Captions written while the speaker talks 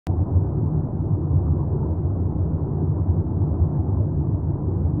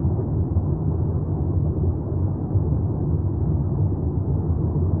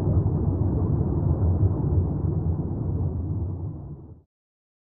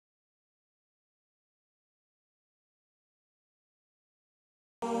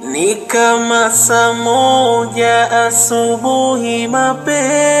Ni kama saa moja asubuhi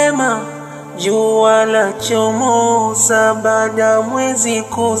mapema, jua la chomoza baada mwezi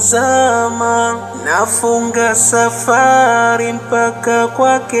kuzama. Nafunga safari mpaka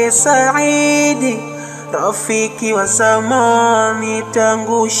kwake Saidi, rafiki wa zamani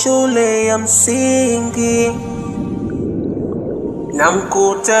tangu shule ya msingi.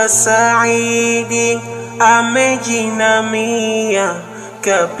 Namkuta Saidi amejinamia,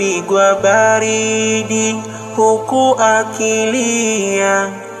 kapigwa baridi huku akilia.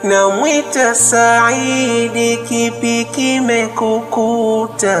 Namwita Saidi, kipi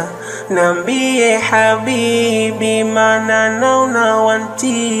kimekukuta? Nambie habibi, maana naona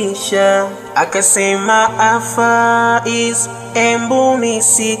wantisha. Akasema Afaaizu, embu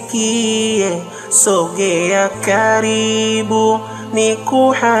nisikie, sogea karibu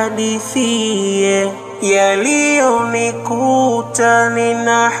nikuhadithie. Yaliyonikuta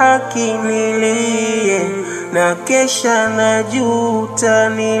nina haki nilie, na kesha najuta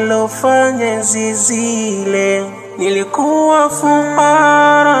nilofanya zizile. Nilikuwa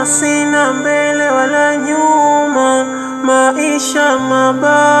fukara, sina mbele wala nyuma, maisha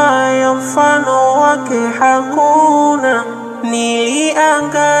mabaya mfano wake hakuna.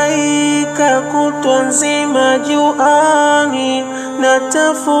 Niliangaika kutwa nzima juani,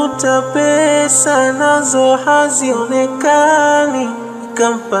 natafuta pesa nazo hazionekani.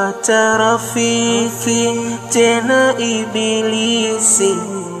 Kampata rafiki tena ibilisi,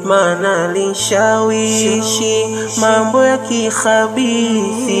 maana lishawishi mambo ya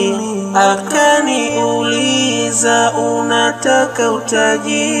kikhabithi. Akaniuliza, unataka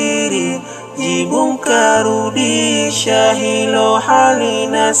utajiri? Jibu nkarudisha, hilo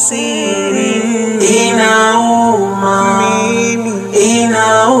halina siri. Inauma,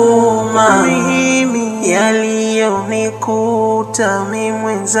 inauma yaliyonikuta mimi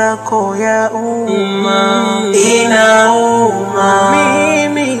mwenzako ya umma. Inauma,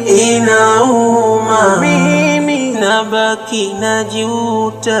 inauma nabaki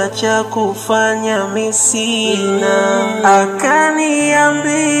najuta, cha kufanya misina.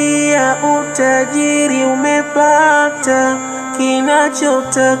 Akaniambia, utajiri umepata,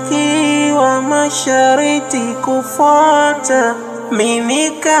 kinachotakiwa masharti kufuata. Mimi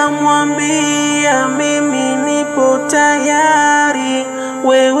nikamwambia, mimi nipo tayari,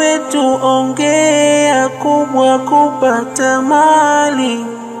 wewe tuongea kubwa kupata mali.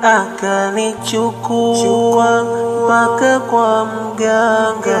 Akanichukua mpaka kwa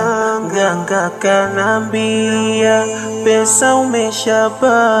mganga, mganga kanambia, pesa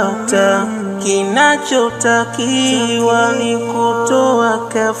umeshapata, kinachotakiwa ni kutoa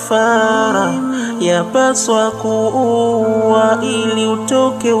kafara, yapaswa kuua ili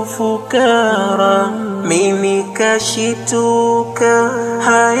utoke ufukara. Mimi nikashituka,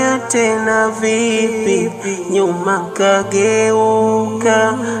 haya tena vipi? Nyuma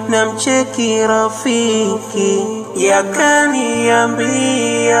kageuka, na mcheki rafiki,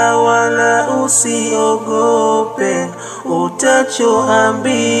 yakaniambia, wala usiogope,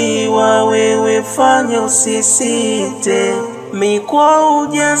 utachoambiwa wewe fanya usisite. Mi kwa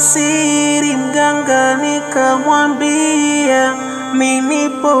ujasiri mganga nikamwambia, mi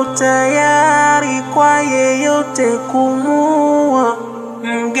nipo tayari kwa yeyote kumua.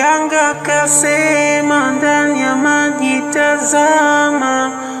 Mganga kasema, ndani ya maji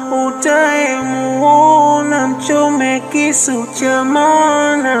tazama, utayemuona mchome kisu cha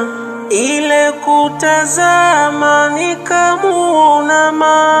maana. Ile kutazama nikamuona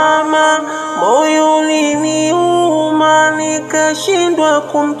mama, moyo uliniuma nikashindwa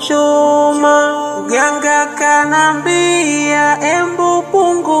kumchoma. Mganga kanambia, embu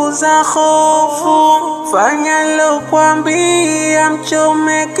punguza hofu, fanya lokuambia,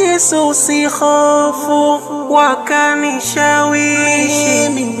 mchome kisu usihofu. Wakanishawishi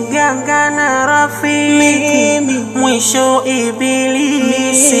mganga na rafiki, mwisho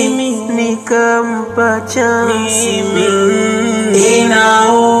ibilisi nikampa chansi.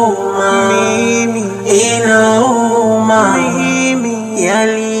 Inauma, inauma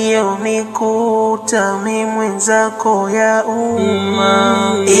yaliyonikuta mimi mwenzako ya umma.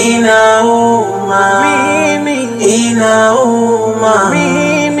 Inauma, inauma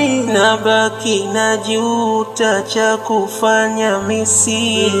nabaki najuta, cha kufanya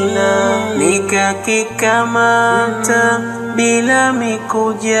misina. Nikakikamata bila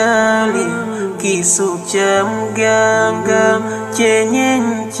mikujali, kisu cha mganga chenye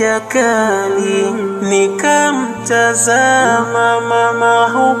ncha kali. Nikamtazama mama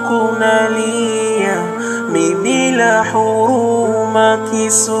huku nalia, mi bila huruma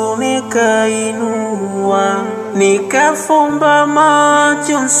kisu nikainua. nikafumba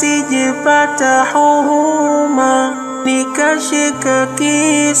macho nsijepata huruma, nikashika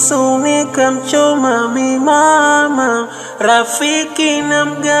kisu nikamchoma mimama. Rafiki na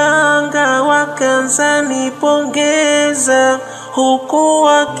mganga wakaanza nipongeza, huku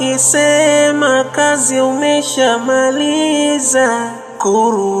wakisema kazi umeshamaliza.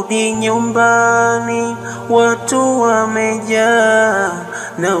 Kurudi nyumbani watu wamejaa,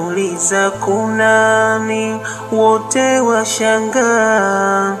 nauliza kunani, wote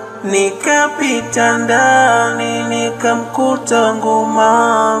washangaa. Nikapita ndani nikamkuta wangu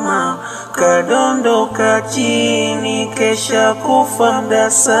mama, kadondoka chini kesha kufa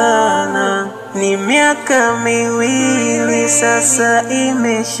muda sana. Ni miaka miwili sasa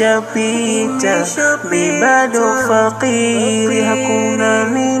imeshapita, mi bado fakiri, hakuna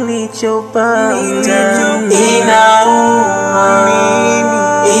nilichopata. Inauma,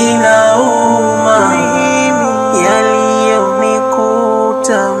 inauma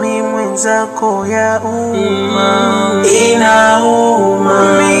yaliyonikuta mi mwenzako ya umma.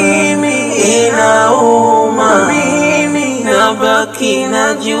 Inauma, inauma, nabaki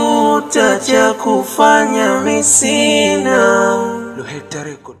na juta cha kufanya misina. Luheta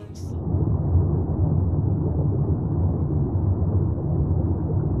record.